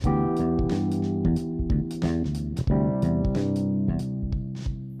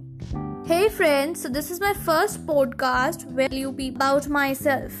friends, so this is my first podcast where I tell you people about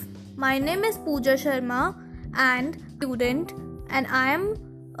myself. My name is Pooja Sharma and student, and I am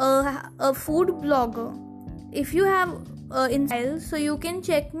a food blogger. If you have Instagram, so you can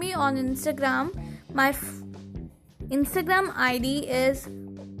check me on Instagram. My Instagram ID is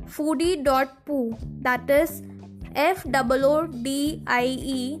foodie.poo, that is FOODIE.POOOH.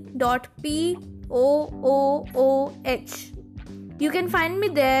 You can find me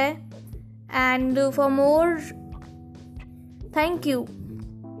there, and for more, thank you.